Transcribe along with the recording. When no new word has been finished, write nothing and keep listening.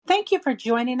Thank you for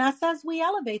joining us as we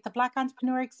elevate the Black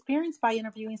entrepreneur experience by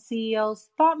interviewing CEOs,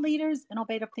 thought leaders,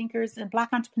 innovative thinkers, and Black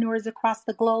entrepreneurs across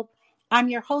the globe. I'm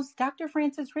your host, Dr.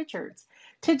 Frances Richards.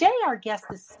 Today, our guest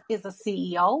is a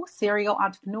CEO, serial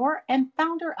entrepreneur, and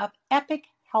founder of Epic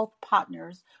Health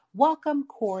Partners. Welcome,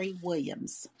 Corey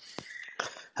Williams.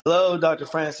 Hello, Dr.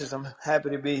 Frances. I'm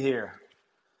happy to be here.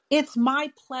 It's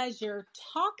my pleasure.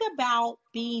 Talk about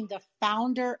being the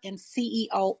founder and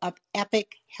CEO of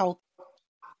Epic Health.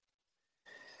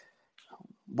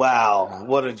 Wow,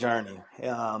 what a journey.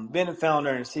 Being a founder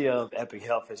and CEO of Epic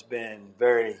Health has been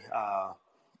very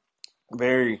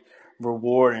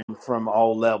rewarding from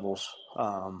all levels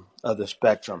of the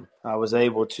spectrum. I was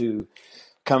able to,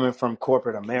 coming from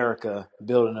corporate America,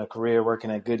 building a career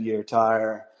working at Goodyear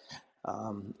Tire,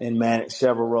 and manage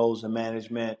several roles in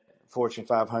management, Fortune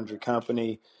 500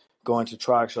 company, going to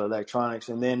Troxel Electronics,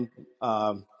 and then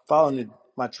following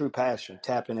my true passion,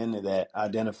 tapping into that,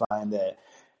 identifying that,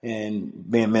 and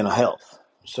being mental health.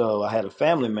 So I had a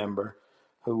family member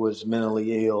who was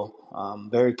mentally ill,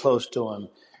 very close to him.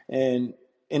 And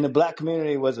in the Black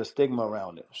community was a stigma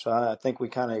around it. So I think we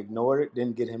kind of ignored it,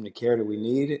 didn't get him the care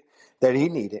that he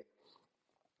needed.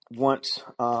 Once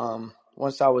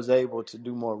I was able to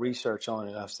do more research on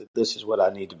it, I said, this is what I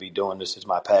need to be doing. This is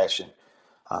my passion,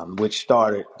 which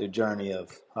started the journey of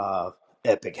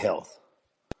Epic Health.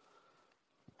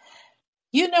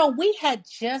 You know, we had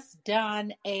just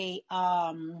done a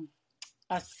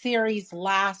series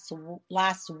last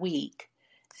week,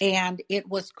 and it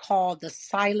was called The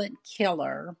Silent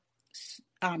Killer,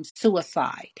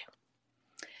 Suicide.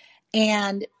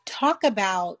 And talk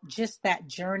about just that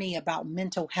journey about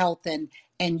mental health and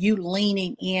you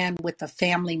leaning in with the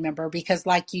family member, because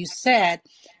like you said,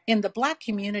 in the Black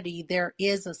community, there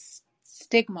is a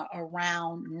stigma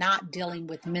around not dealing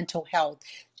with mental health.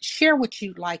 Share what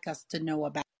you'd like us to know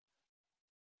about.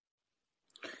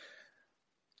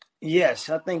 Yes,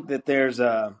 I think that there's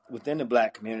within the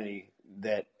Black community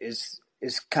that is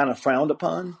kind of frowned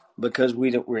upon because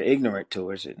we're ignorant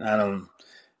towards it. I don't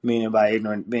mean by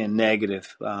ignorant being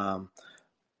negative,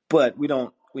 but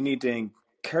we need to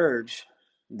encourage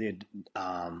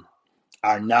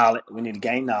our knowledge. We need to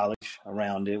gain knowledge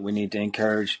around it. We need to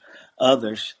encourage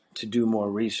others to do more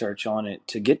research on it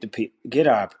to get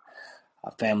our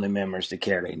family members the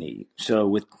care they need. So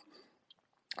with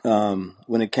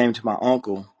when it came to my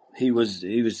uncle, he was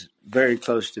very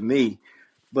close to me,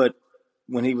 but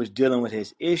when he was dealing with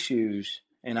his issues,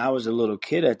 and I was a little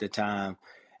kid at the time,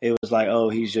 it was like, oh,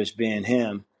 he's just being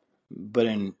him. But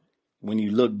when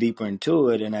you look deeper into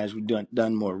it, and as we've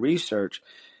done more research,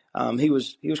 he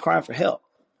was crying for help.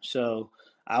 So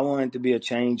I wanted to be a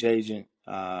change agent,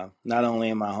 not only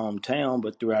in my hometown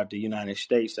but throughout the United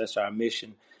States. That's our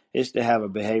mission: is to have a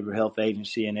behavioral health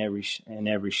agency in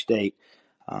every state,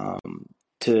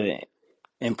 to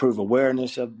improve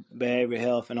awareness of behavioral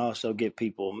health and also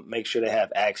make sure they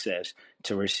have access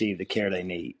to receive the care they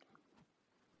need.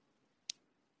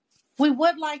 We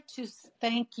would like to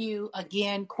thank you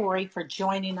again, Corey, for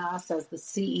joining us as the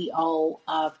CEO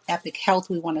of Epic Health.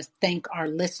 We want to thank our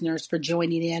listeners for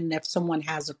joining in. And if someone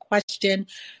has a question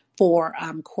for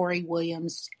Corey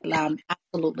Williams,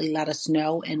 absolutely let us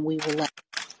know, and we will let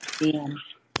you in.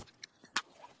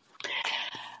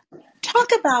 Talk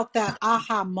about that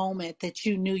aha moment that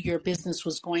you knew your business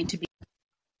was going to be.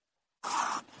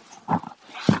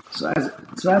 So as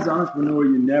an entrepreneur,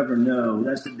 you never know.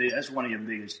 That's one of your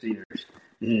biggest fears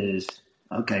is,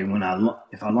 okay,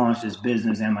 if I launch this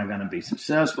business, am I going to be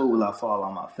successful? Will I fall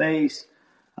on my face?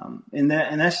 And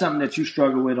that's something that you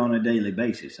struggle with on a daily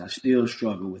basis. I still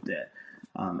struggle with that.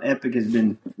 Epic I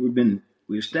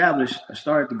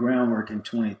started the groundwork in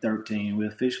 2013. We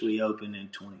officially opened in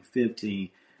 2015.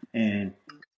 And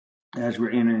as we're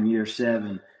entering year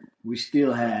 7, I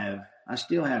still have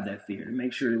that fear to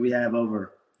make sure that we have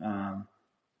over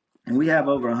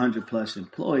 100 plus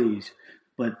employees,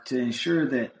 but to ensure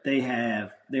that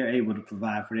they're able to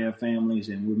provide for their families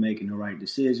and we're making the right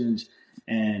decisions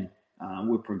and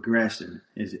we're progressing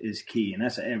is key. And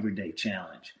that's an everyday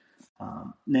challenge.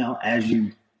 Now, as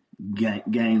you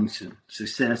gain some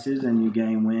successes and you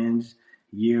gain wins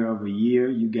year over year,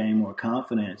 you gain more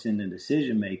confidence in the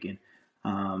decision making.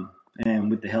 And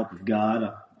with the help of God,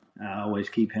 I always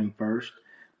keep him first.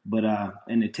 But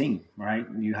and the team, right?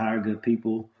 You hire good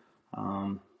people,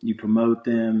 you promote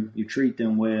them, you treat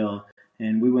them well,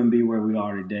 and we wouldn't be where we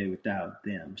are today without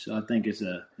them. So I think it's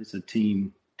a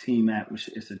team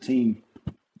atmosphere. It's a team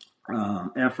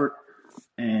effort,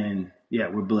 and yeah,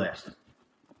 we're blessed.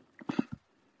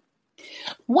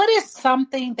 What is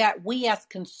something that we as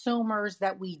consumers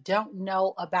that we don't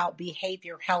know about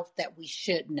behavior health that we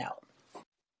should know?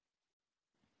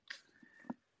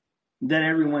 that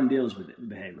everyone deals with it,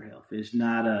 behavioral health. It's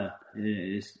not a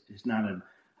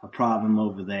problem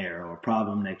over there or a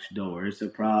problem next door. It's a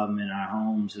problem in our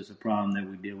homes. It's a problem that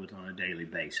we deal with on a daily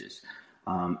basis.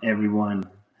 Everyone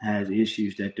has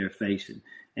issues that they're facing,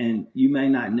 and you may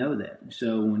not know that.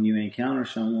 So when you encounter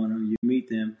someone or you meet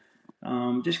them,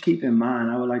 just keep in mind,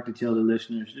 I would like to tell the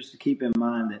listeners just to keep in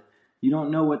mind that you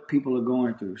don't know what people are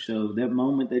going through. So that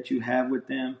moment that you have with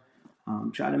them,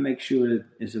 try to make sure that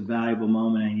it's a valuable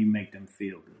moment and you make them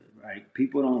feel good, right?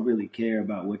 People don't really care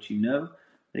about what you know.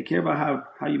 They care about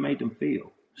how you make them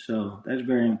feel. So that's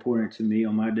very important to me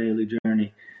on my daily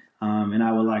journey. And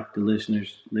I would like the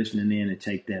listeners listening in to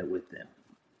take that with them.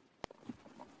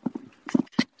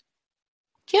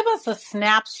 Give us a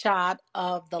snapshot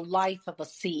of the life of a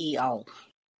CEO.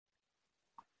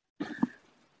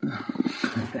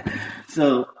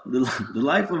 So the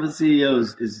life of a CEO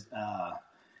is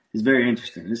very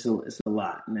interesting. It's a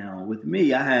lot. Now with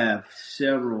me, I have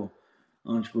several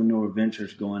entrepreneur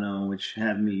ventures going on, which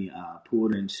have me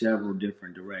pulled in several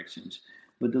different directions.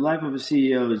 But the life of a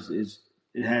CEO is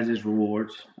it has its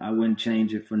rewards. I wouldn't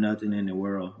change it for nothing in the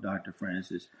world, Dr.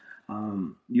 Francis.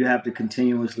 You have to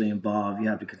continuously evolve. You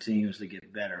have to continuously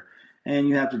get better. And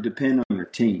you have to depend on your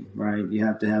team, right? You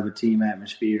have to have a team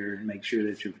atmosphere and make sure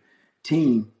that your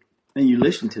team, and you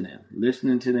listen to them.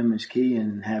 Listening to them is key,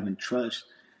 and having trust,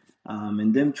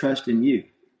 and them trusting you.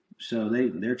 So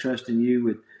they're trusting you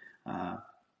with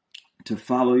to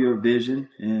follow your vision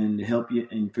and to help you,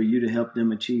 and for you to help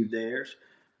them achieve theirs.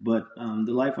 But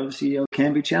the life of a CEO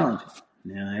can be challenging.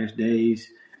 Now, there's days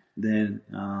that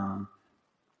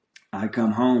I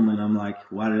come home and I'm like,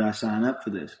 why did I sign up for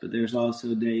this? But there's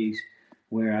also days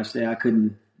where I say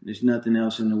there's nothing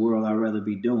else in the world I'd rather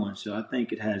be doing. So I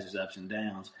think it has its ups and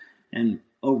downs. And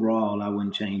overall, I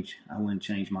wouldn't change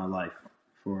my life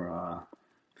for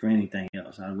anything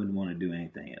else. I wouldn't want to do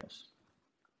anything else.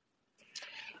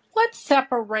 What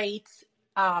separates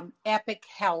Epic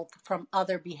Health from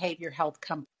other behavior health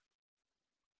companies?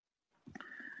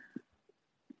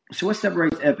 So what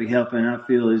separates Epic Health, and I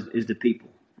feel, is the people,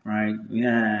 right? We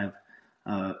have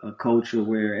a culture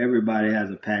where everybody has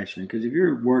a passion. Because if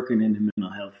you're working in the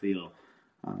mental health field,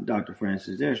 Dr.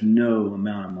 Francis, there's no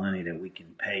amount of money that we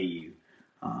can pay you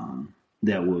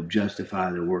that will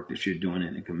justify the work that you're doing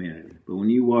in the community. But when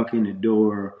you walk in the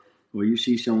door or you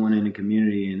see someone in the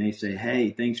community and they say,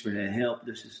 hey, thanks for that help.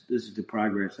 This is the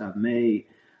progress I've made.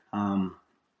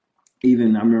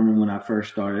 Even I remember when I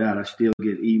first started out, I still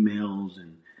get emails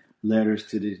and letters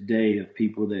to this day of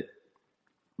people that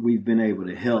we've been able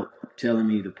to help, telling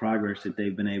me the progress that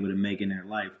they've been able to make in their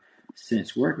life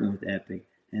since working with Epic.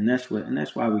 And that's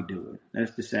why we do it.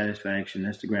 That's the satisfaction.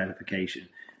 That's the gratification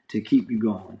to keep you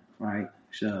going, right?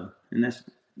 So, and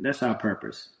that's our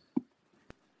purpose.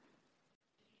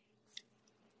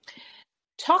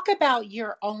 Talk about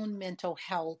your own mental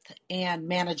health and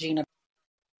managing a.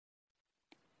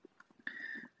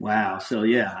 Wow. So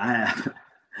yeah, I have.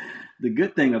 The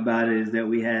good thing about it is that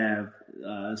we have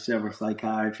several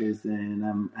psychiatrists, and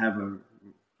I have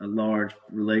a large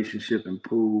relationship and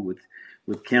pool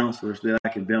with counselors that I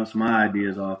can bounce my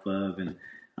ideas off of, and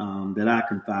that I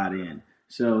confide in.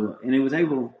 So, and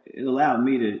it allowed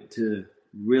me to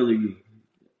really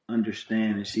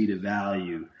understand and see the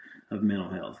value of mental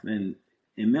health. And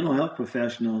mental health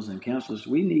professionals and counselors,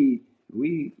 we need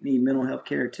mental health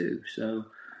care too. So,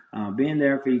 being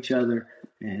there for each other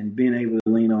and being able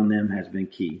to lean on them has been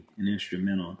key and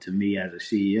instrumental to me as a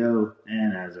CEO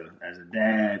and as a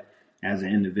dad, as an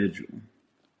individual.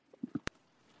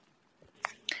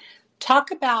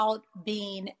 Talk about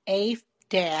being a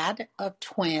dad of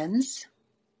twins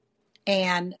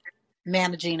and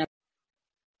managing a.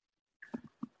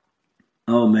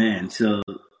 Oh man, so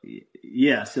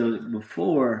yeah, so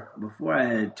before I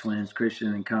had twins,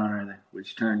 Christian and Connor,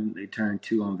 they turned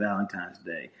 2 on Valentine's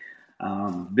Day.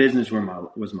 Business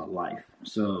was my life,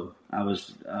 so I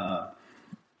was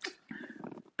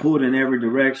pulled in every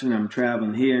direction. I'm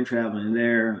traveling here and traveling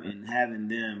there, and having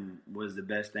them was the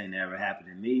best thing that ever happened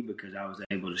to me because I was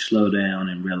able to slow down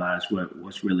and realize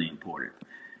what's really important,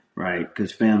 right?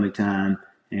 Because family time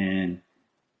and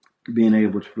being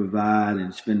able to provide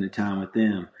and spend the time with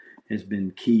them has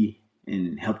been key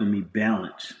in helping me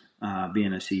balance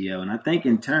being a CEO. And I think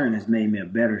in turn has made me a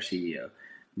better CEO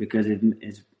because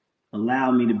it's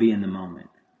allowed me to be in the moment,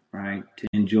 right? To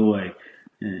enjoy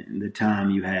the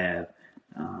time you have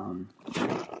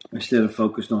instead of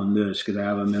focused on this because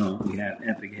we have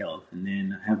Epic Health, and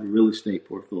then I have a real estate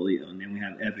portfolio, and then we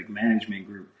have Epic Management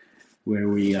Group where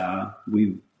we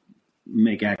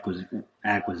make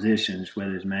acquisitions,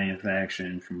 whether it's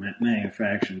manufacturing, from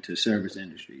manufacturing to service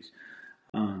industries.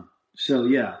 So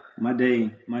yeah, my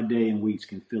day and weeks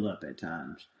can fill up at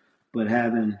times, but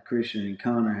having Christian and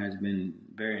Connor has been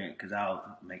very because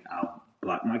I'll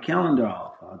block my calendar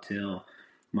off. I'll tell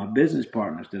my business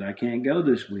partners that I can't go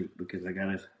this week because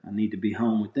I need to be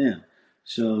home with them.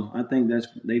 So I think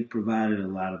they provided a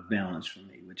lot of balance for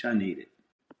me, which I needed.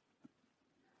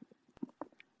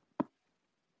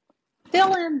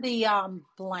 Fill in the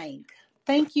blank.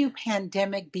 Thank you,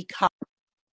 pandemic, because.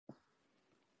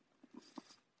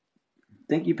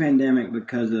 Thank you, pandemic,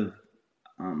 because of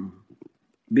um,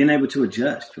 being able to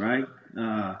adjust. Right,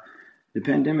 the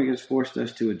pandemic has forced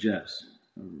us to adjust.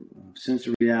 Sense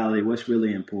of reality, what's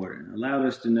really important. Allowed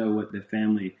us to know what the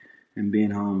family and being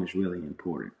home is really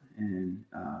important, and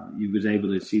you was able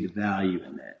to see the value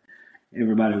in that.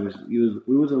 Everybody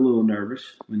we was a little nervous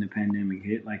when the pandemic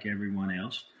hit, like everyone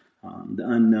else. The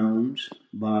unknowns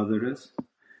bothered us,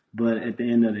 but at the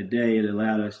end of the day, it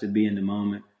allowed us to be in the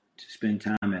moment, to spend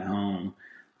time at home,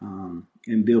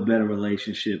 and build better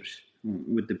relationships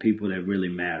with the people that really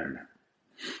mattered,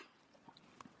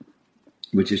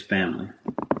 which is family.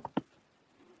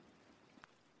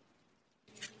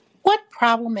 What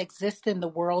problem exists in the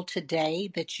world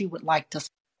today that you would like to?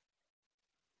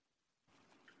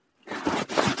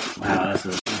 Wow, that's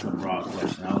a broad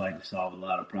question. I would like to solve a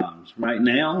lot of problems. Right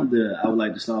now, I would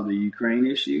like to solve the Ukraine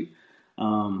issue.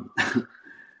 Um,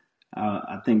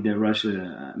 I think that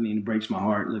Russia, I mean, it breaks my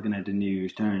heart looking at the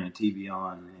news, turning the TV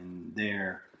on, and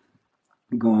they're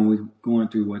going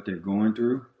through what they're going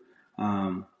through.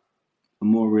 Um, a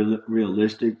more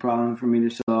realistic problem for me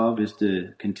to solve is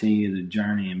to continue the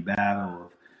journey and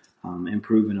battle of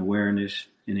improving awareness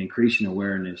and increasing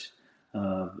awareness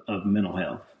of mental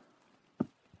health.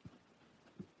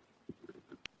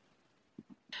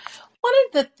 One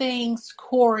of the things,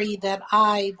 Corey, that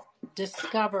I've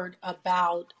discovered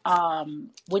about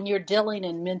when you're dealing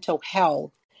in mental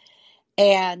health,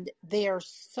 and there are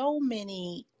so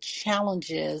many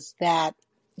challenges that,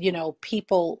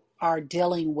 people are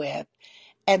dealing with.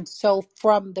 And so,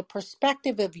 from the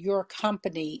perspective of your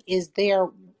company, is there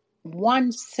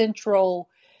one central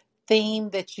theme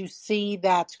that you see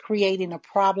that's creating a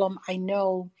problem? I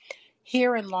know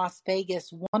here in Las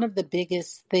Vegas, one of the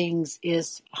biggest things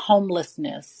is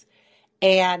homelessness.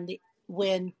 And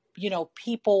when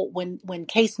people when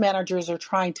case managers are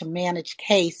trying to manage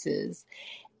cases,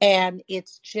 and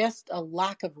it's just a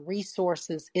lack of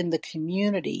resources in the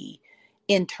community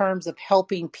in terms of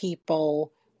helping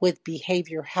people with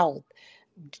behavior health.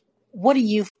 What do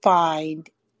you find,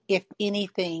 if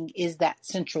anything, is that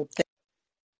central thing?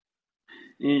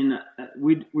 And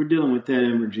we're dealing with that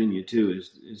in Virginia too,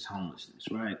 is homelessness,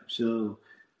 right? So,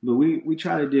 but we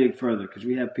try to dig further because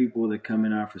we have people that come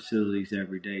in our facilities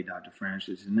every day, Dr.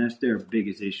 Francis, and that's their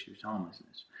biggest issue is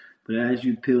homelessness. But as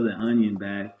you peel the onion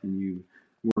back and you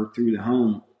work through the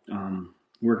home,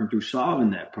 working through solving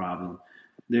that problem,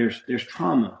 there's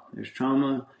trauma. There's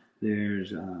trauma.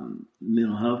 There's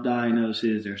mental health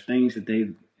diagnoses. There's things that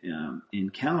they've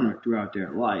encountered throughout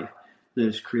their life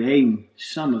that's creating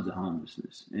some of the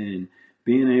homelessness. And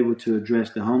being able to address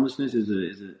the homelessness is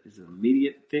an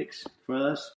immediate fix for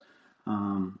us.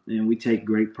 And we take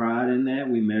great pride in that.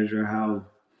 We measure how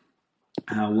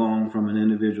long from an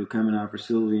individual coming out of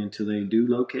facility until they do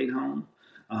locate a home.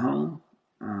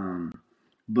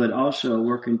 But also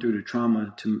working through the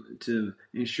trauma to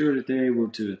ensure that they're able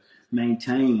to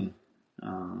maintain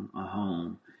a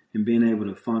home and being able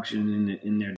to function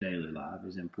in their daily life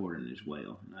is important as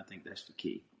well. And I think that's the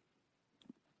key.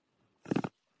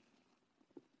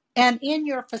 And in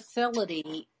your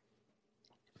facility,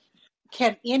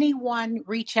 can anyone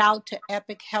reach out to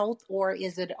Epic Health, or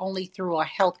is it only through a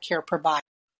healthcare provider?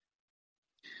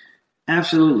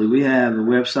 Absolutely. We have a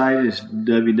website. It's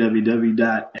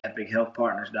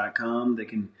www.epichealthpartners.com. They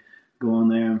can go on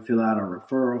there and fill out a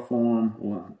referral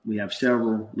form. We have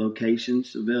several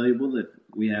locations available that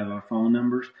we have our phone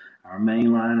numbers. Our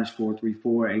main line is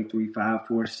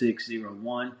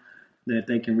 434-835-4601 that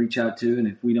they can reach out to. And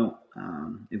if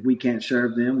we can't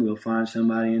serve them, we'll find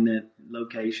somebody in that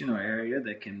location or area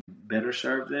that can better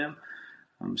serve them.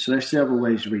 So there's several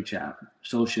ways to reach out: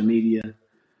 social media,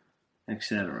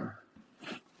 etc.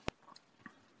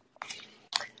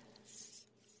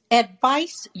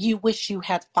 Advice you wish you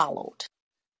had followed.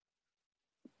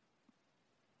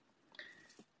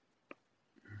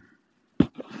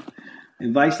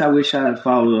 Advice I wish I had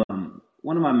followed.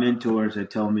 One of my mentors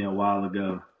had told me a while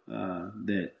ago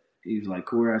that he was like,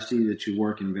 "Corey, I see that you're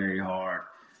working very hard.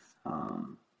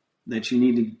 That you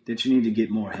need to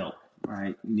get more help.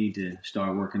 Right? You need to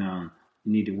start working on.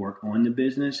 You need to work on the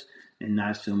business and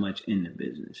not so much in the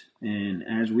business." And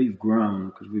as we've grown,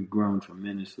 because we've grown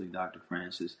tremendously, Dr.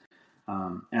 Francis,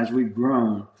 As we've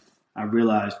grown, I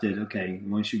realized that, okay,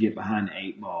 once you get behind the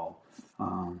 8 ball,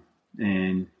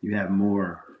 and you have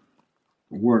more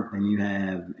work and you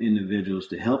have individuals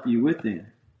to help you with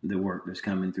the work that's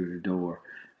coming through the door,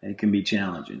 it can be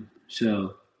challenging.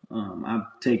 So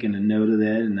I've taken a note of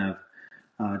that, and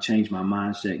I've changed my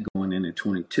mindset going into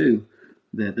 22,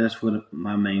 that's what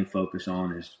my main focus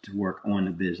on is, to work on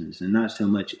the business and not so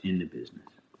much in the business.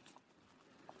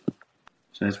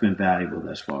 So that's been valuable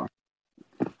thus far.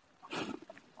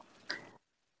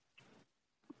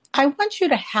 I want you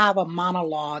to have a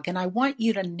monologue, and I want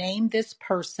you to name this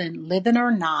person, living or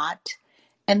not,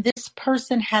 and this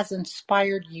person has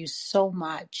inspired you so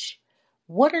much.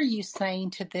 What are you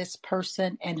saying to this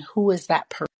person, and who is that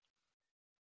person?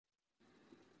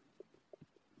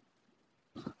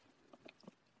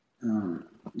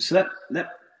 So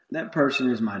that person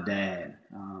is my dad.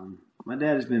 My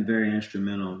dad has been very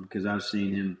instrumental because I've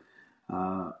seen him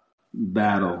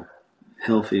battle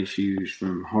health issues,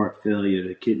 from heart failure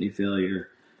to kidney failure,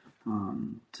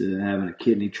 to having a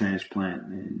kidney transplant,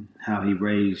 and how he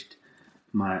raised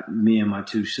me and my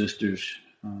 2 sisters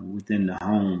within the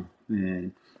home,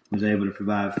 and was able to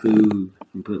provide food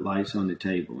and put lights on the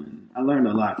table. And I learned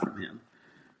a lot from him.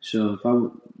 So if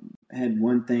I had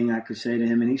one thing I could say to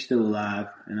him, and he's still alive,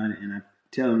 and I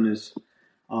tell him this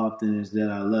often, is that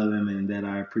I love him and that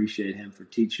I appreciate him for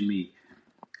teaching me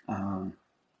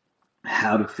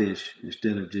how to fish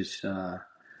instead of just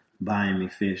buying me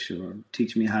fish, or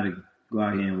teach me how to go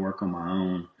out here and work on my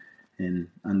own and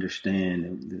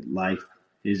understand that life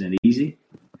isn't easy,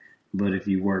 but if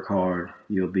you work hard,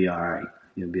 you'll be all right.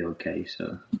 You'll be okay.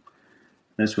 So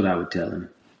that's what I would tell him.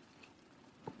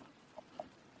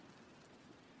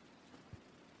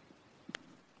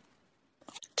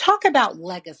 Talk about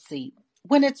legacy.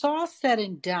 When it's all said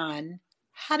and done,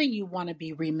 how do you want to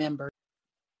be remembered?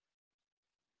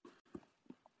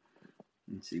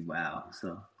 Let's see. Wow.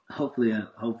 So hopefully,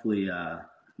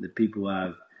 the people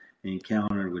I've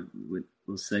encountered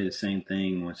will say the same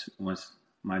thing once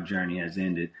my journey has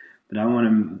ended. But I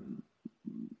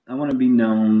want to be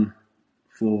known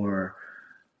for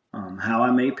how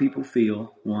I made people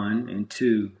feel. 1, and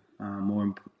 2,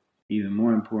 even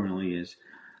more importantly, is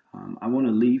I want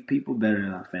to leave people better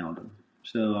than I found them.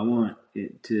 So I want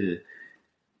it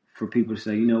for people to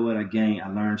say, you know what, I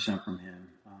learned something from him.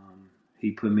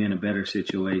 He put me in a better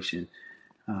situation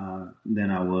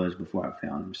than I was before I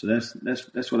found him. So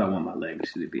that's what I want my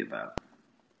legacy to be about.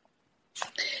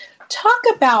 Talk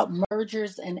about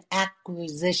mergers and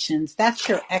acquisitions. That's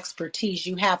your expertise.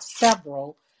 You have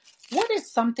several. What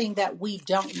is something that we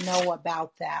don't know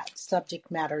about that subject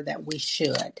matter that we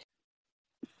should?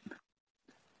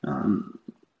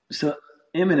 So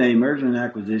M&A, merger and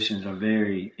acquisitions, are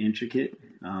very intricate,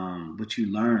 but you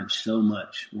learn so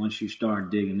much once you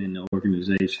start digging into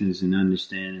organizations and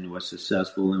understanding what's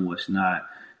successful and what's not.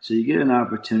 So you get an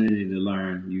opportunity to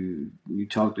learn. You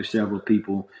talk to several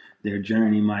people. Their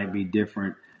journey might be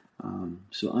different.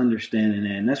 So understanding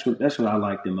that, and that's what I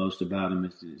like the most about them,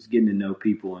 is getting to know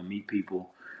people and meet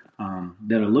people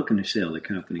that are looking to sell the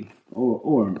company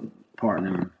or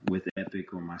partner with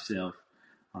Epic or myself.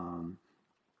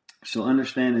 So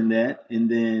understanding that, and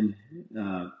then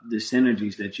the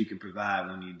synergies that you can provide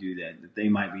when you do that they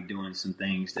might be doing some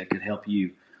things that could help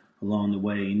you along the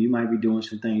way, and you might be doing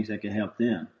some things that could help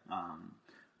them.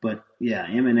 But yeah,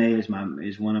 M&A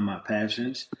is one of my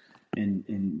passions,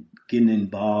 and getting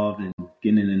involved and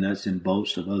getting in the nuts and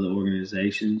bolts of other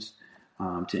organizations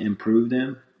to improve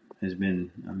them has been,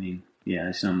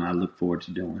 it's something I look forward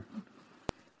to doing,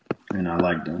 and I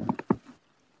like doing.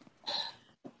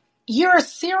 You're a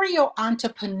serial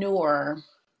entrepreneur,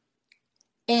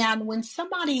 and when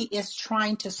somebody is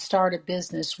trying to start a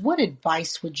business, what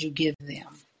advice would you give them?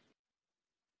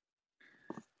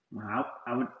 Well,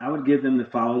 I would give them to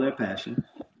follow their passion,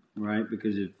 right?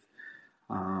 Because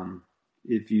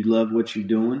if you love what you're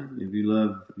doing, if you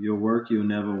love your work, you'll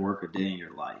never work a day in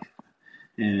your life.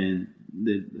 And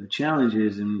the challenge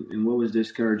is, and what was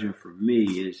discouraging for me,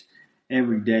 is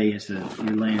every day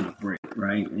you're laying a brick,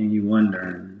 right? And you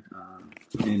wonder,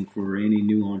 and for any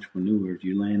new entrepreneurs,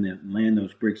 you land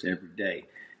those bricks every day.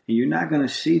 And you're not going to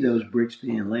see those bricks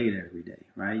being laid every day,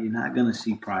 right? You're not going to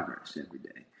see progress every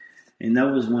day. And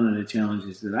that was one of the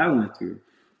challenges that I went through,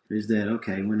 is that,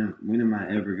 okay, when am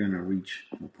I ever going to reach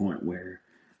a point where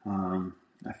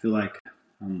I feel like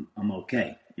I'm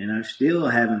okay? And I still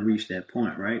haven't reached that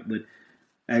point, right? But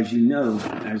as you know,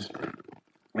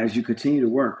 as you continue to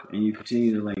work and you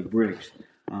continue to lay bricks,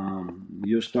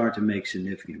 you'll start to make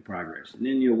significant progress. And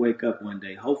then you'll wake up one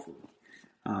day, hopefully,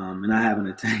 And I haven't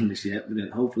attained this yet, but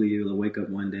hopefully you'll wake up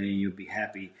one day and you'll be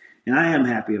happy. And I am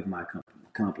happy of my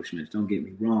accomplishments, don't get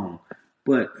me wrong,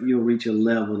 but you'll reach a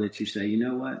level that you say, you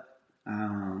know what,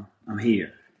 I'm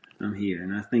here. I'm here.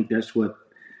 And I think that's what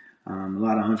a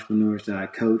lot of entrepreneurs that I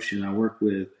coach and I work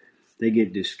with, they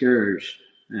get discouraged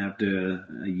after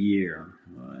a year,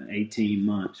 18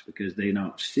 months, because they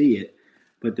don't see it.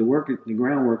 But the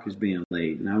groundwork is being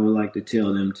laid. And I would like to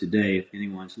tell them today, if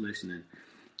anyone's listening,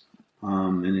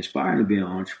 and aspiring to be an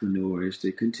entrepreneur, is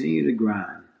to continue to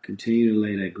grind, continue to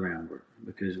lay that groundwork,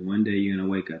 because one day you're going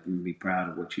to wake up and be proud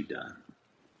of what you've done.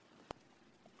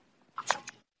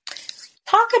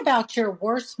 Talk about your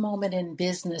worst moment in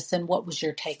business and what was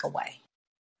your takeaway?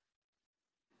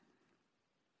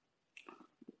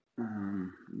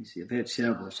 Let me see. I've had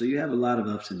several. So you have a lot of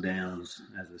ups and downs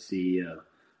as a CEO.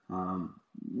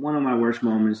 One of my worst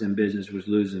moments in business was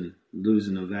losing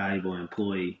a valuable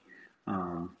employee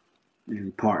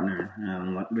and partner. I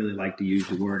don't really like to use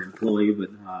the word employee, but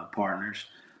partners,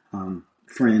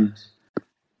 friends.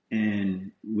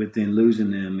 And within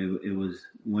losing them, it was,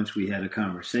 once we had a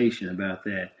conversation about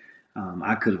that,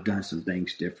 I could have done some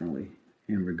things differently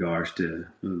in regards to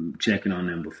checking on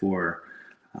them before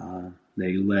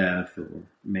they left, or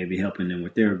maybe helping them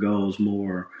with their goals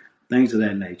more, things of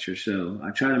that nature. So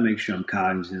I try to make sure I'm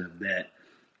cognizant of that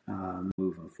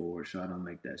moving forward, so I don't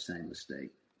make that same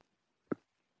mistake.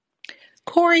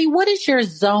 Corey, what is your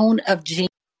zone of genius?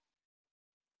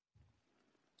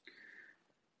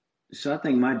 So I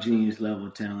think my genius level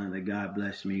talent that God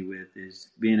blessed me with is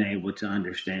being able to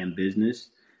understand business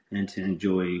and to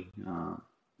enjoy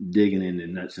digging in the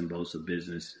nuts and bolts of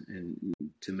business and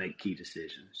to make key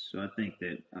decisions. So I think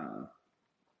that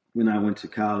when I went to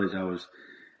college, I was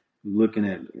looking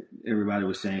at, everybody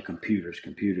was saying computers,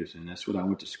 and that's what I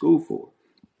went to school for.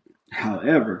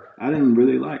 However, I didn't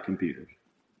really like computers.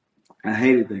 I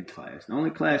hated that class. The only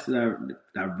class that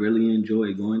I really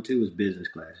enjoyed going to was business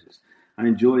classes. I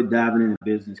enjoyed diving into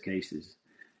business cases,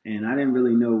 and I didn't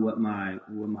really know what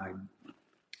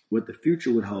the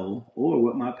future would hold or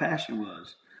what my passion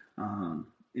was.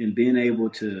 And being able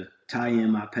to tie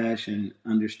in my passion,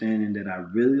 understanding that I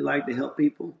really like to help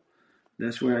people,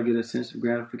 that's where I get a sense of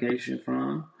gratification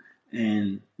from,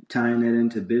 and tying that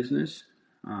into business.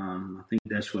 I think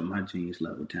that's what my genius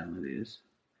level talent is.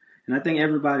 And I think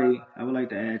everybody, I would like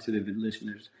to add to the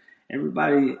listeners,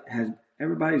 everybody's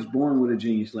born with a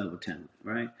genius level talent,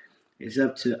 right? It's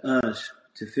up to us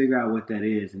to figure out what that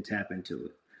is and tap into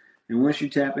it. And once you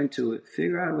tap into it,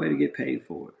 figure out a way to get paid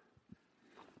for it.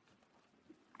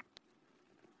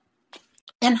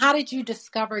 And how did you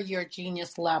discover your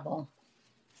genius level?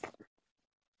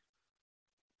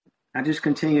 I just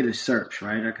continue to search,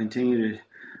 right? I continue to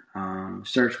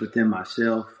search within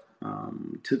myself. I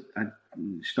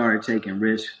started taking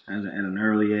risks at an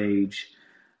early age,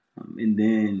 and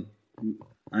then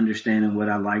understanding what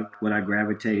I liked, what I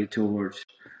gravitated towards,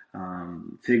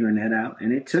 figuring that out.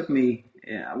 And it took me,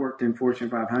 I worked in Fortune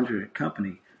 500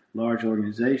 company, large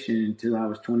organization, until I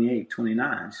was 28,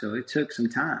 29. So it took some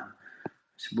time.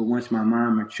 But once my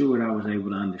mind matured, I was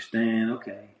able to understand,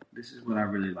 okay, this is what I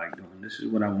really like doing. This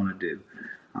is what I want to do.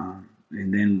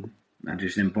 And then I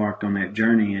just embarked on that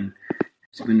journey, and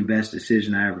it's been the best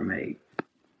decision I ever made.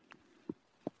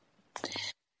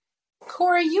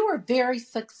 Corey, you were very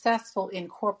successful in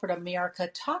corporate America.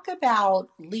 Talk about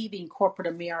leaving corporate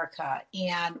America,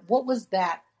 and what was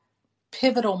that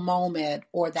pivotal moment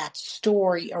or that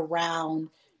story around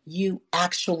you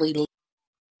actually leaving?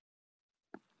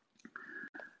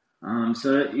 And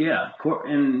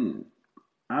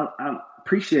I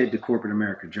appreciate the corporate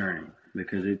America journey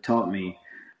because it taught me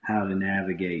how to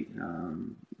navigate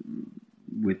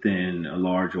within a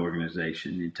large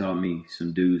organization. It taught me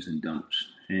some do's and don'ts,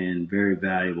 and very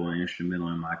valuable and instrumental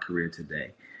in my career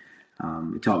today.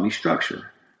 It taught me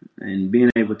structure, and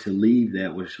being able to leave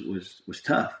that was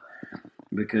tough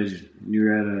because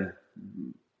you're at a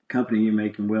company you're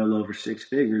making well over six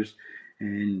figures,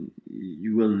 and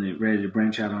you're ready to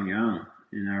branch out on your own.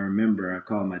 And I remember I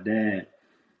called my dad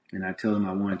and I told him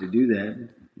I wanted to do that,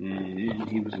 and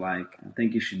he was like, "I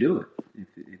think you should do it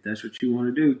if that's what you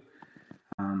want to do."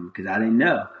 Because I didn't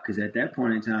know. Because at that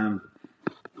point in time,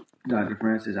 Dr.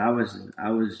 Francis, I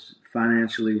was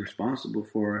financially responsible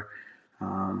for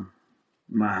my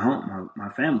home, my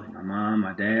family, my mom,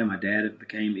 my dad. My dad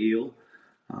became ill,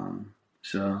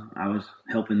 so I was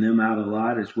helping them out a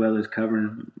lot as well as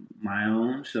covering my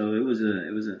own. So it was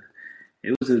a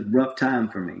rough time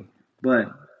for me,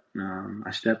 but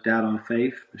I stepped out on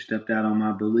faith. I stepped out on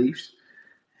my beliefs,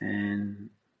 and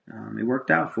it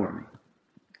worked out for me.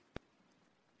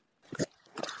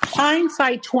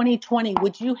 hindsight 2020,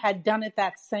 would you have done it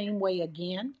that same way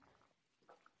again?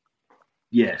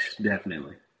 Yes,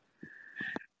 definitely.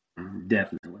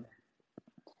 Definitely.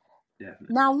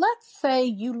 Now, let's say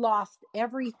you lost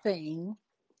everything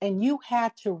and you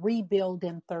had to rebuild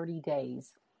in 30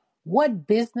 days. What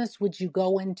business would you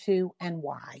go into and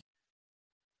why?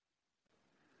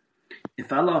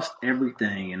 If I lost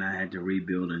everything and I had to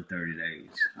rebuild in 30 days,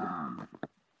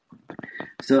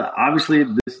 so obviously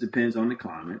this depends on the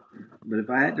climate, but if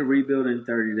I had to rebuild in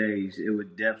 30 days, it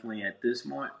would definitely, at this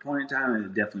point in time, it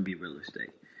would definitely be real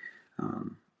estate.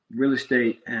 Um, Real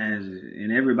estate has,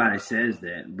 and everybody says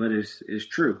that, but it's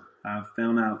true. I've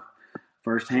found out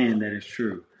firsthand that it's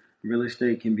true. Real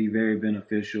estate can be very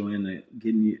beneficial in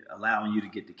allowing you to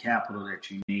get the capital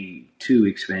that you need to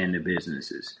expand the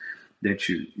businesses that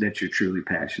you're truly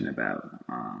passionate about.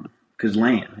 Because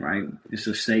land, right? It's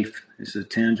a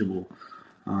tangible,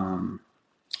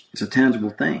 it's a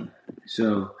tangible thing.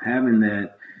 So having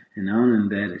that and owning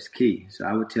that is key. So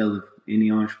I would tell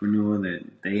any entrepreneur that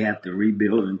they have to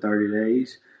rebuild in 30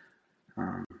 days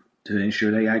to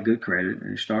ensure they got good credit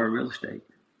and start real estate.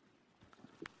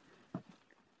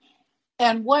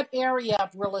 And what area of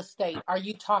real estate are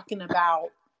you talking about?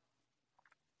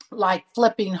 Like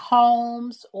flipping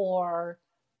homes or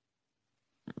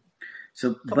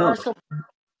So commercial? both.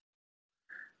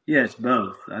 Yes,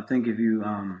 both. I think if you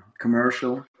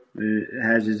commercial, it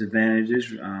has its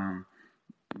advantages.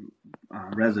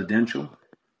 Residential,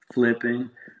 flipping,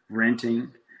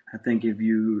 renting. I think if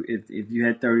you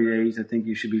had 30 days, I think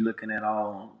you should be looking at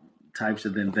all types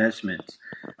of investments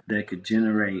that could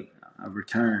generate a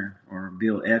return or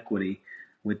build equity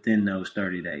within those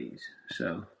 30 days.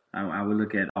 So I would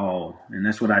look at all, and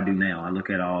that's what I do now. I look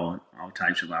at all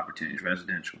types of opportunities: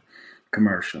 residential,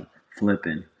 commercial,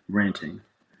 flipping, renting.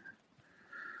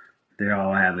 They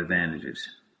all have advantages.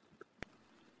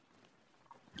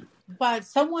 But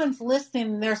someone's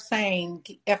listening and they're saying,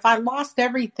 if I lost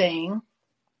everything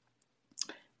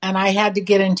and I had to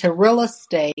get into real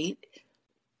estate,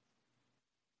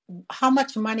 how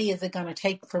much money is it going to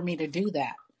take for me to do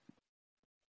that?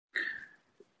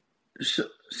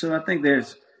 So I think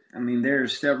there's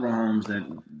several homes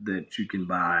that you can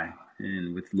buy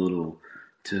and with little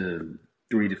to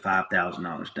 $3,000 to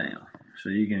 $5,000 down. So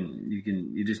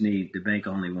you just need, the bank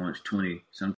only wants 20,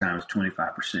 sometimes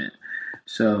 25%.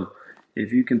 So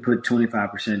if you can put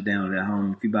 25% down to that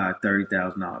home, if you buy a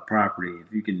 $30,000 property,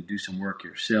 if you can do some work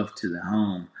yourself to the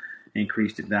home,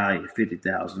 increase the value to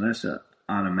 $50,000, that's a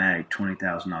automatic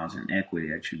 $20,000 in equity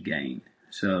that you gain.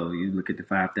 So you look at the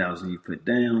 $5,000 you put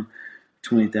down,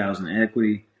 $20,000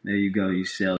 equity. There you go. You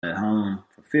sell that home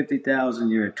for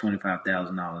 $50,000. You're at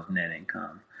 $25,000 net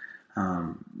income.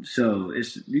 So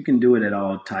you can do it at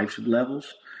all types of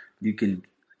levels. You can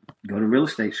go to real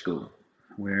estate school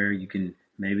where you can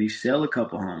maybe sell a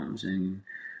couple homes and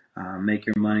make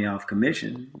your money off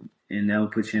commission, and that will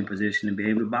put you in position to be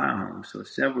able to buy a home. So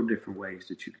several different ways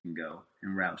that you can go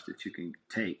and routes that you can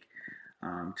take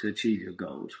to achieve your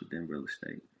goals within real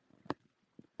estate.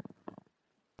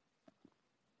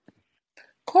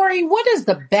 Corey, what is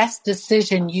the best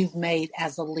decision you've made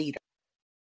as a leader?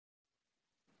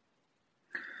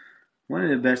 One of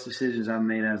the best decisions I've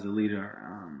made as a leader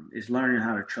is learning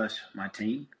how to trust my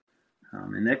team.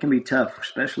 And that can be tough,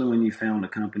 especially when you found a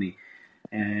company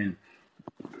and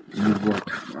you've worked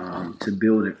to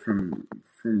build it from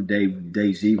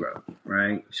day zero,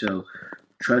 right? So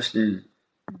trusting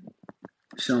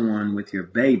someone with your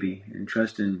baby and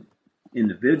trusting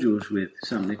individuals with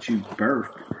something that you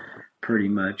birthed pretty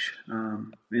much.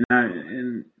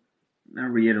 And I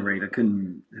reiterate,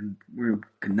 we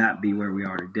could not be where we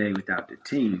are today without the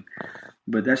team,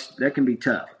 but that can be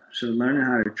tough. So learning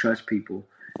how to trust people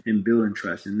and building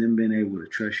trust and them being able to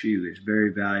trust you is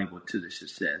very valuable to the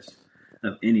success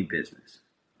of any business.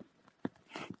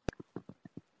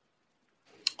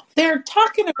 They're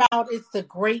talking about it's the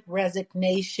great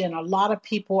resignation. A lot of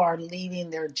people are leaving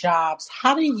their jobs.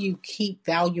 How do you keep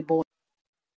valuable?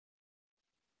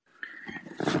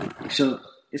 So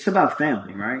it's about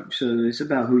family, right? So it's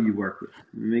about who you work with,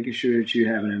 making sure that you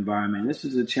have an environment. This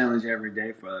is a challenge every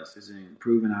day for us, is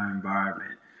improving our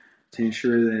environment to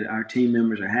ensure that our team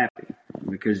members are happy,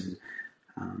 because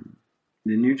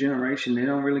the new generation, they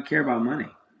don't really care about money,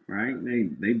 right?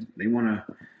 They want to.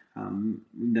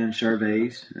 We've done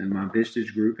surveys in my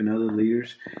Vistage group and other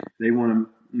leaders. They want to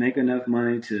make enough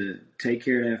money to take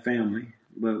care of their family,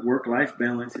 but work-life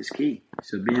balance is key.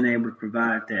 So being able to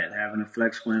provide that, having a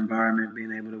flexible environment,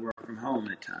 being able to work from home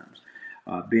at times,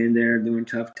 being there during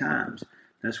tough times,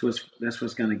 that's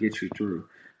what's going to get you through.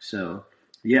 So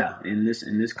yeah, in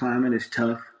this climate, it's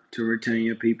tough to retain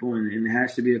your people, and it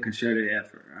has to be a concerted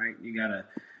effort, right? You got to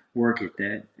work at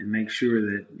that and make sure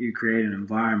that you create an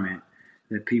environment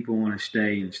that people want to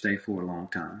stay and stay for a long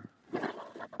time.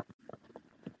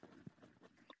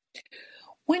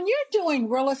 When you're doing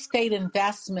real estate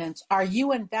investments, are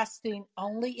you investing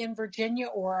only in Virginia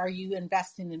or are you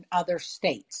investing in other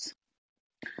states?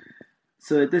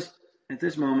 So at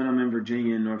this moment, I'm in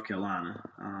Virginia and North Carolina,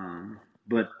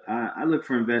 but I look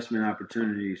for investment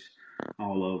opportunities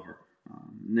all over.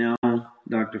 Now,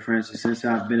 Dr. Francis, since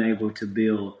I've been able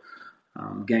to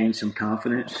gain some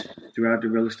confidence throughout the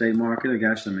real estate market, I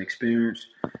got some experience.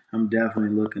 I'm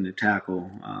definitely looking to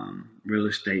tackle real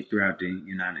estate throughout the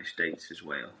United States as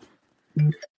well.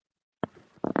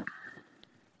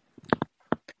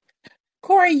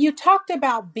 Corey, you talked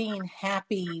about being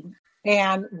happy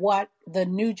and what the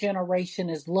new generation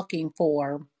is looking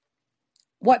for.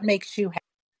 What makes you happy?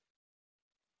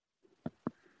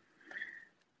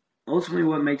 Ultimately,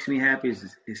 what makes me happy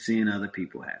is seeing other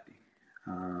people happy.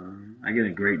 I get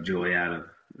a great joy out of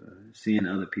seeing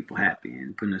other people happy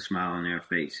and putting a smile on their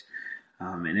face,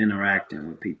 and interacting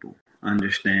with people,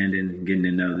 understanding and getting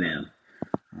to know them.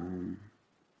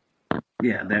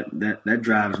 Yeah, that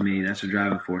drives me. That's a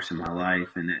driving force in my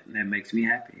life, and that makes me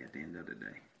happy at the end of the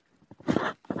day.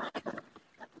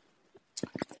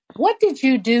 What did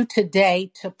you do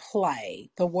today to play?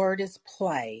 The word is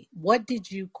play. What did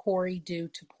you, Corey, do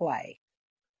to play?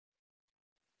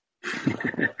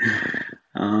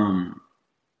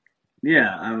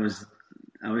 Yeah, I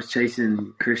was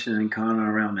chasing Christian and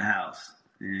Connor around the house,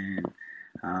 and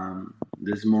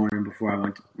this morning before I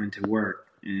went to work,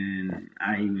 and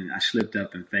I slipped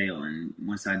up and fell, and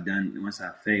once I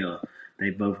failed, they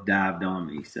both dived on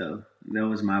me. So that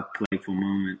was my playful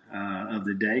moment of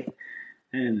the day,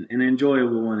 and an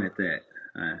enjoyable one at that.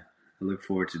 I look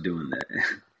forward to doing that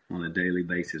on a daily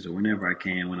basis or whenever I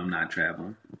can when I'm not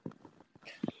traveling.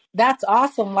 That's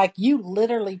awesome. Like you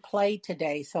literally played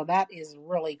today, so that is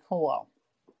really cool.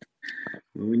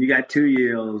 Well, when you got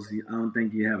 2-year-olds, I don't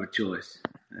think you have a choice.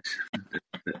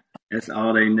 That's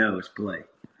all they know is play.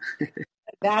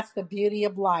 That's the beauty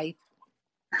of life.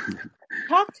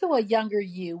 Talk to a younger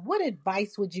you. What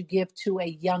advice would you give to a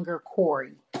younger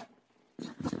Corey?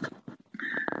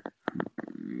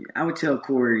 I would tell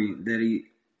Corey that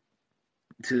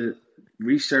to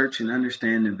research and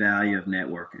understand the value of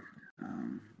networking.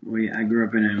 I grew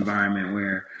up in an environment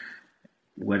where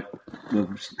what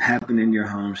happened in your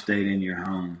home stayed in your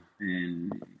home, and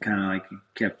kind of like you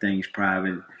kept things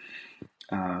private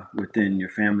within your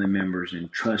family members,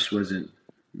 and trust wasn't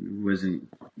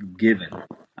given.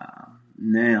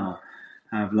 Now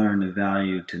I've learned the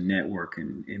value to network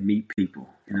and meet people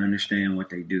and understand what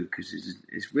they do, because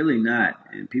it's really not,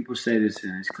 and people say this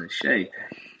and it's cliche,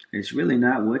 it's really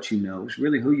not what you know, it's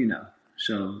really who you know.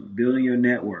 So building your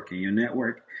network, and your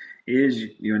network is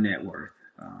your net worth.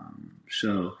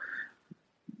 So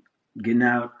getting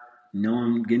out,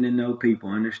 getting to know people,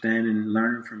 understanding and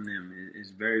learning from them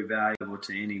is very valuable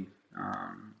to any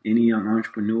young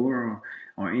entrepreneur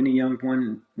or any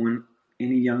young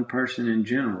any young person in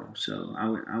general. So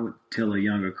I would tell a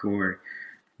younger Corey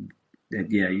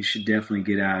that, yeah, you should definitely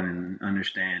get out and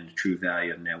understand the true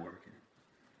value of networking.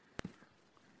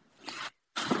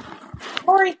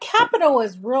 Corey, capital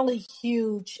is really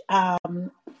huge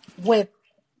with,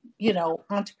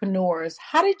 entrepreneurs.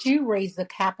 How did you raise the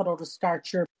capital to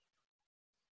start your?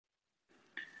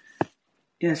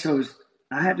 Yeah, so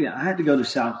I had to go the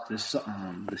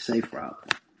safe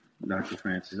route, Dr.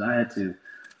 Francis. I had to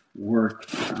work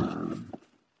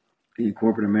in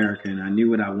corporate America, and I knew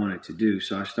what I wanted to do,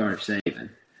 so I started saving.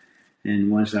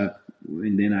 And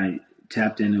then I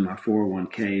tapped into my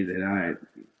 401k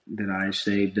that I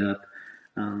saved up.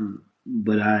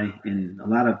 But and a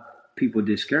lot of people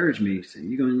discouraged me, saying,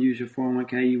 "You're going to use your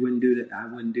 401k? You wouldn't do that. I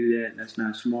wouldn't do that. That's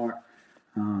not smart."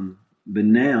 But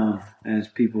now, as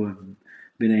people have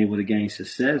been able to gain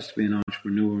success being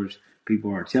entrepreneurs,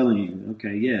 people are telling you,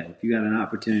 okay, yeah, if you got an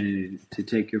opportunity to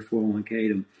take your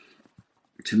 401k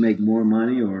to make more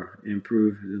money or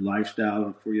improve the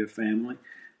lifestyle for your family,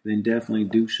 then definitely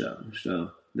do so.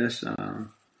 So that's one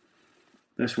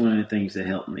of the things that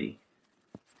helped me.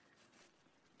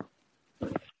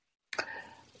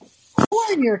 Who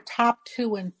are your top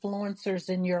 2 influencers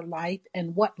in your life,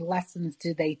 and what lessons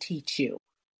do they teach you?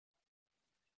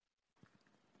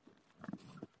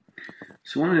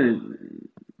 So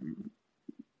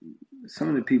some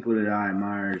of the people that I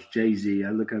admire is Jay-Z.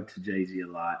 I look up to Jay-Z a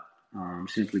lot,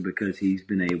 simply because he's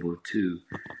been able to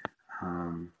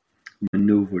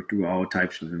maneuver through all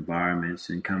types of environments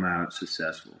and come out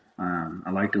successful.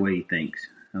 I like the way he thinks.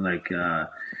 I like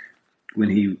when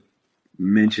he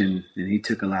mentioned, and he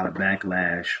took a lot of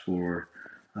backlash for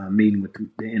meeting with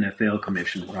the NFL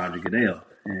commissioner, Roger Goodell.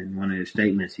 And one of the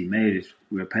statements he made is,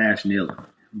 "We're past kneeling."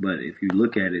 But if you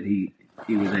look at it, he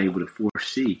was able to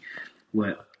foresee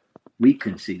what we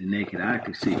couldn't see, the naked eye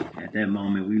could see. At that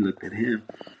moment, we looked at him,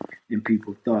 and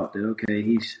people thought that, okay,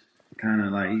 he's kind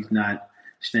of like, he's not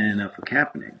standing up for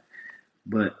Kaepernick.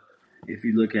 But if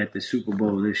you look at the Super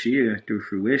Bowl this year through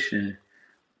fruition,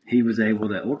 he was able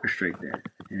to orchestrate that.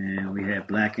 And we had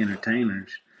black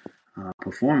entertainers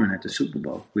performing at the Super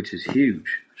Bowl, which is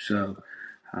huge. So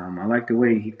I like the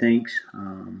way he thinks.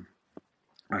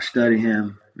 I study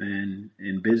him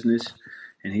in business,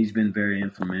 and he's been very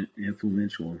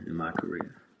influential in my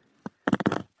career.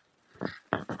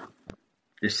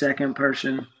 The second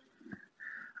person,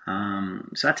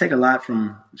 so I take a lot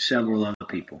from several other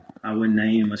people. I wouldn't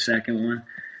name a second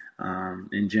one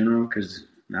in general because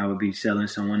I would be selling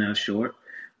someone else short.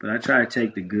 But I try to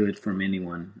take the good from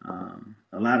anyone.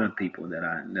 A lot of people that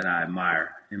I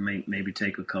admire, and maybe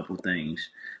take a couple things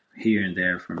here and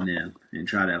there from them and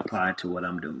try to apply it to what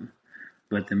I'm doing.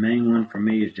 But the main one for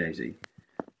me is Jay-Z.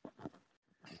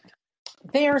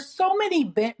 There are so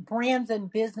many brands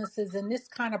and businesses, and this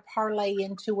kind of parlay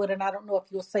into it, and I don't know if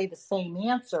you'll say the same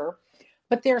answer,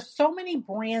 but there are so many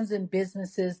brands and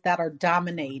businesses that are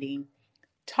dominating.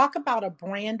 Talk about a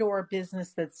brand or a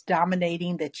business that's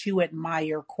dominating that you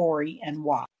admire, Corey, and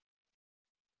why.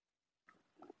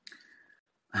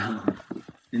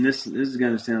 And this is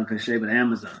going to sound cliche, but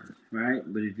Amazon, right?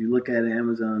 But if you look at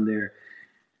Amazon,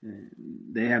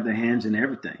 they have their hands in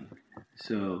everything.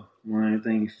 So one of the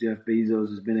things Jeff Bezos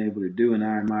has been able to do, and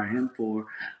I admire him for,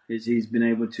 is he's been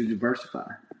able to diversify.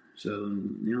 So,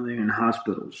 they're in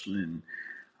hospitals and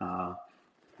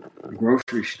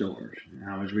grocery stores.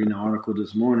 I was reading an article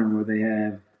this morning where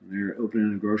they're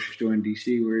opening a grocery store in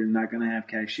D.C. where they're not going to have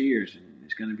cashiers, and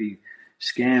it's going to be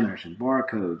scanners and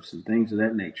barcodes and things of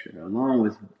that nature, along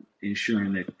with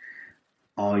ensuring that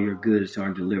all your goods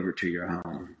are delivered to your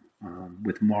home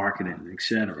with marketing,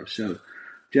 etc. So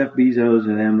Jeff Bezos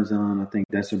at Amazon, I think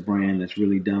that's a brand that's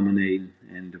really dominating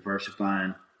and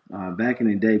diversifying. Back in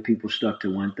the day, people stuck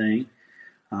to one thing,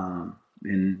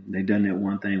 and they've done that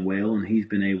one thing well, and he's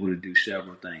been able to do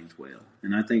several things well.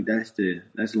 And I think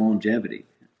that's longevity,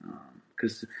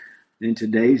 because in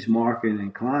today's market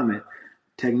and climate,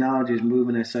 technology is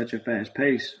moving at such a fast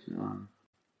pace.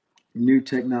 New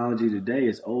technology today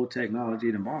is old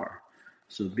technology tomorrow.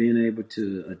 So being able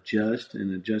to adjust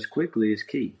and adjust quickly is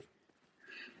key.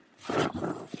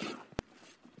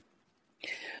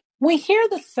 We hear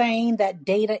the saying that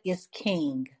data is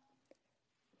king.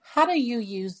 How do you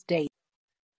use data?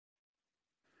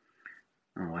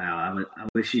 Oh, wow. I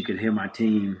wish you could hear my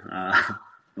team. I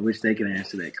wish they could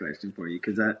answer that question for you,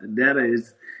 because data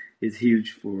is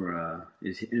huge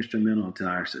is instrumental to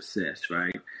our success,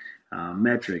 right?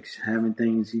 Metrics, having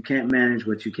things, you can't manage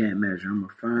what you can't measure. I'm a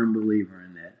firm believer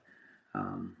in that.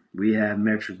 We have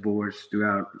metric boards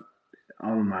throughout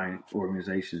all of my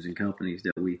organizations and companies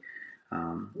that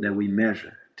we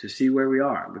measure to see where we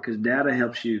are, because data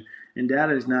helps you, and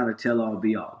data is not a tell-all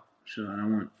be-all. So I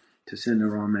don't want to send the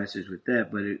wrong message with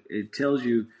that, but it tells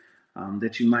you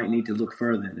that you might need to look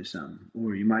further into something,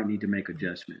 or you might need to make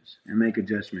adjustments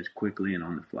quickly and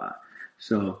on the fly.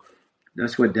 So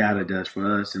that's what data does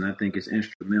for us, and I think it's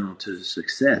instrumental to the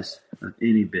success of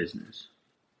any business.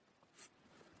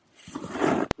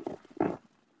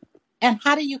 And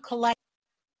how do you collect?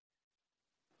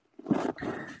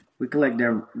 We collect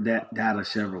that data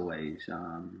several ways.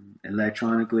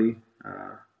 Electronically,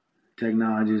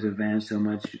 technology has advanced so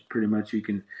much. Pretty much, you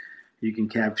can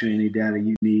capture any data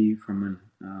you need from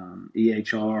an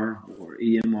EHR or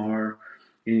EMR,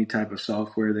 any type of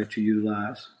software that you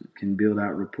utilize. You can build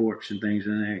out reports and things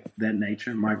of that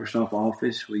nature. Microsoft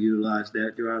Office, we utilize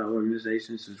that throughout our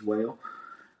organizations as well,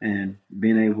 and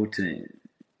being able to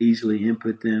easily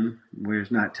input them where it's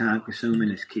not time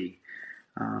consuming is key.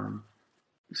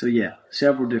 So yeah,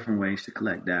 several different ways to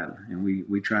collect data, and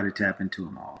we try to tap into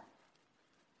them all.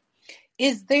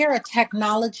 Is there a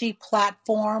technology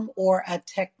platform or a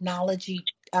technology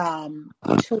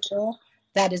tool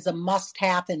that is a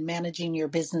must-have in managing your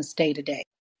business day to day?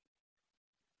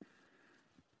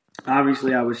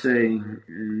 Obviously, I would say,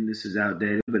 and this is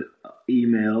outdated, but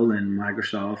email and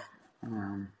Microsoft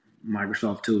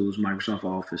tools, Microsoft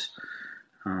Office,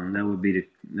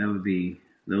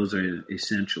 those are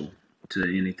essential to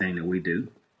anything that we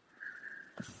do.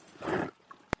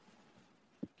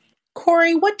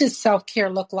 Corey, what does self-care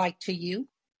look like to you?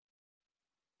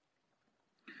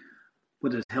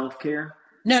 What is healthcare?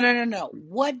 No.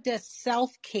 What does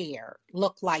self-care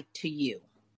look like to you?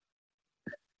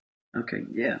 Okay,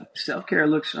 yeah. Self care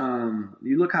looks.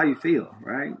 You look how you feel,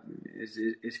 right?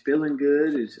 It's feeling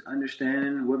good. It's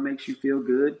understanding what makes you feel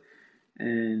good,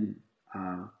 and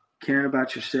uh, caring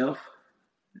about yourself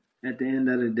at the end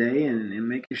of the day, and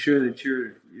making sure that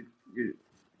you're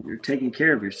you're taking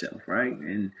care of yourself, right?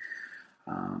 And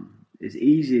it's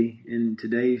easy in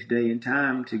today's day and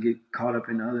time to get caught up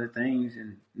in other things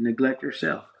and neglect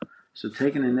yourself. So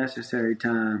taking the necessary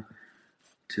time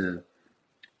to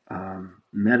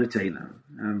meditate.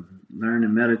 Learn to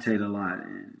meditate a lot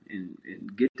and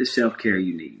get the self care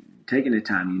you need. Taking the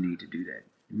time you need to do that.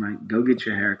 You might go get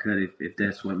your hair cut if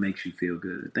that's what makes you feel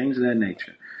good. Things of that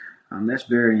nature. That's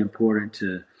very important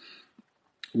to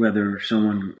whether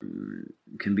someone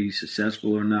can be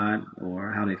successful or not,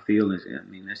 or how they feel.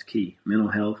 That's key. Mental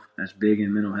health. That's big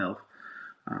in mental health.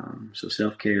 So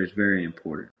self care is very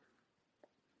important.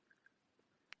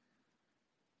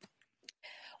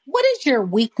 What is your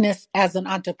weakness as an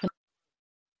entrepreneur?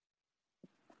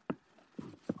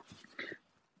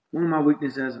 One of my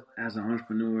weaknesses as an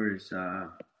entrepreneur is,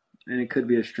 and it could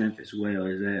be a strength as well,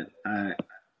 is that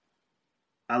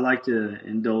I like to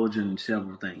indulge in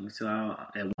several things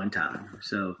at one time.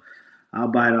 So I'll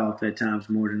bite off at times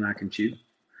more than I can chew,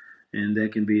 and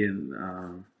that can be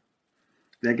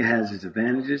that has its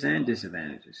advantages and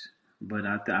disadvantages. But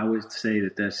I would say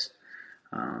that that's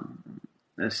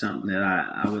something that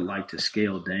I would like to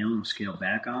scale down, scale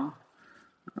back on.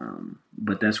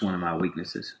 But that's one of my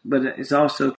weaknesses. But it's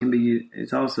also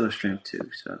a strength too.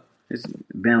 So it's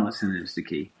balancing is the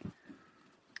key.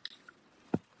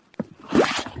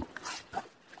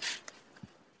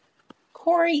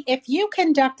 Corey, if you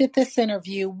conducted this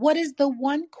interview, what is the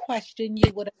one question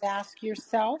you would have asked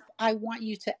yourself? I want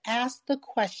you to ask the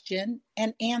question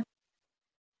and answer.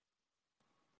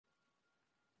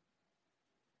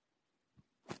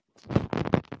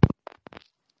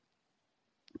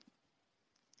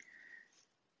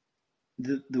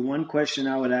 The one question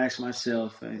I would ask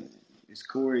myself is,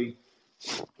 Corey,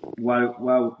 why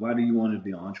do you want to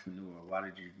be an entrepreneur? Why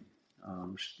did you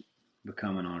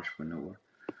become an entrepreneur?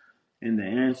 And the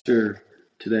answer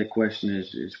to that question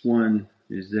is one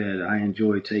is that I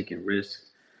enjoy taking risks,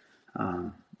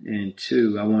 and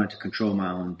two, I wanted to control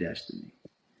my own destiny.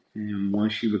 And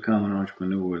once you become an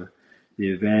entrepreneur,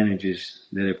 the advantages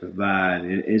that it provides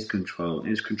is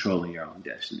controlling your own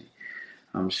destiny.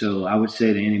 So I would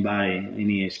say to anybody,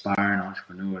 any aspiring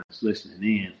entrepreneur that's listening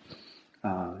in,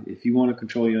 if you want to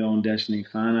control your own destiny,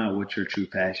 find out what your true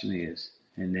passion is,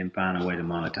 and then find a way to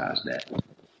monetize that.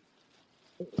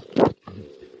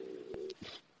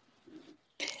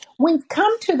 We've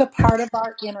come to the part of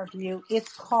our interview.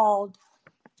 It's called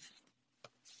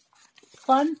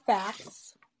Fun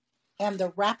Facts and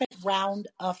the Rapid Round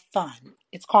of Fun.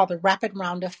 It's called the Rapid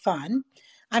Round of Fun.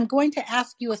 I'm going to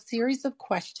ask you a series of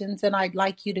questions, and I'd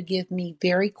like you to give me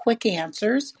very quick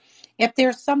answers. If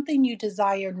there's something you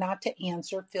desire not to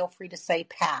answer, feel free to say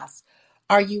pass.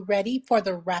 Are you ready for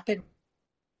the rapid?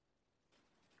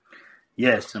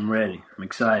 Yes, I'm ready. I'm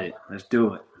excited. Let's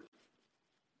do it.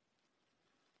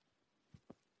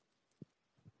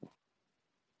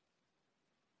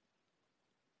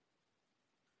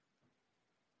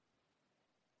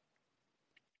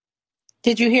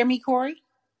 Did you hear me, Corey?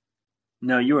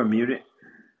 No, you are muted.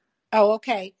 Oh,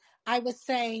 okay. I was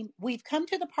saying we've come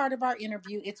to the part of our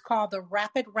interview. It's called the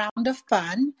Rapid Round of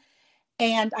Fun.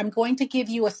 And I'm going to give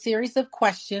you a series of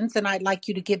questions, and I'd like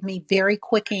you to give me very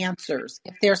quick answers.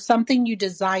 If there's something you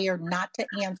desire not to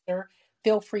answer,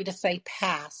 feel free to say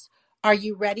pass. Are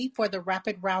you ready for the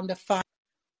rapid round of fun?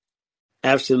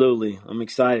 Absolutely. I'm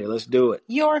excited. Let's do it.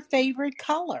 Your favorite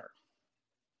color?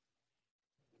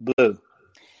 Blue.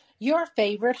 Your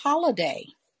favorite holiday?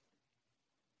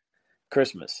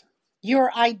 Christmas.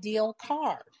 Your ideal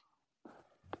car?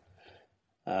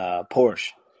 Porsche.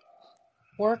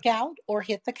 Work out or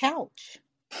hit the couch?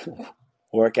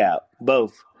 Workout.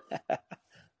 Both.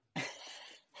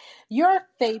 Your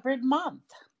favorite month?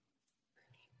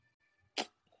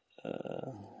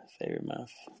 Uh, Favorite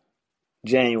month.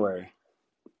 January.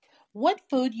 What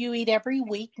food you eat every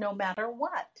week, no matter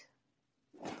what?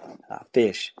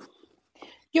 Fish.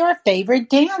 Your favorite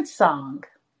dance song?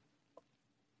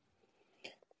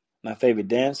 My favorite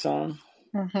dance song.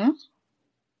 Mm-hmm.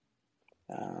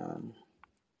 Um,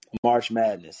 March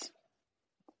Madness.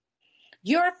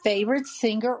 Your favorite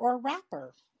singer or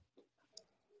rapper?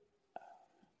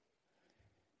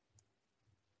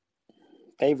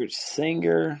 Favorite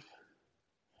singer.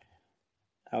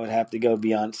 I would have to go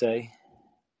Beyonce.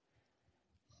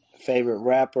 Favorite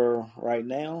rapper right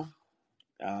now.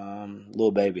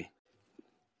 Lil Baby.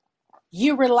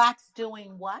 You relax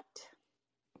doing what?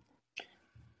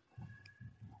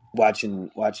 watching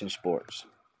sports.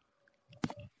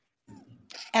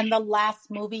 And the last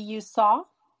movie you saw?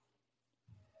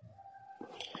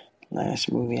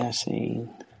 Last movie I seen,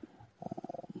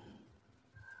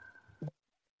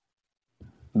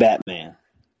 Batman.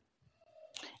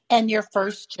 And your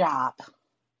first job?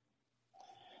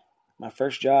 My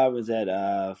first job was at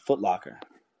Foot Locker.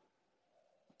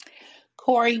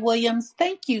 Corey Williams,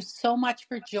 thank you so much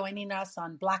for joining us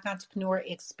on Black Entrepreneur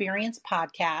Experience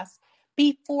Podcast.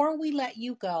 Before we let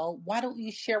you go, why don't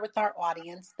you share with our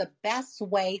audience the best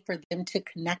way for them to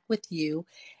connect with you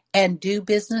and do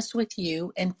business with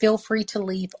you? And feel free to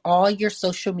leave all your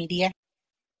social media.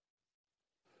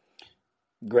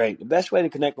 Great. The best way to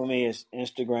connect with me is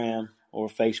Instagram or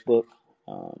Facebook.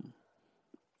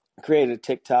 Created a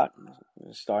TikTok.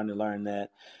 Starting to learn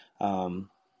that.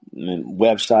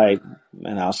 Website,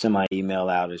 and I'll send my email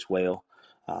out as well.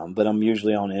 But I'm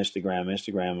usually on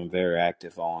Instagram. I'm very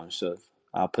active on, so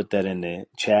I'll put that in the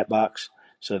chat box.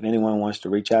 So if anyone wants to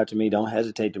reach out to me, don't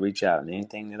hesitate to reach out. And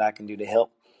anything that I can do to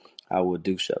help, I will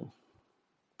do so.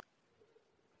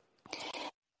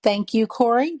 Thank you,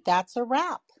 Corey. That's a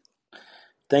wrap.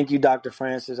 Thank you, Dr.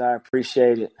 Francis. I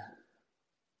appreciate it.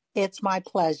 It's my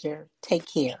pleasure. Take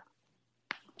care.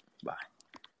 Bye.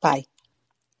 Bye.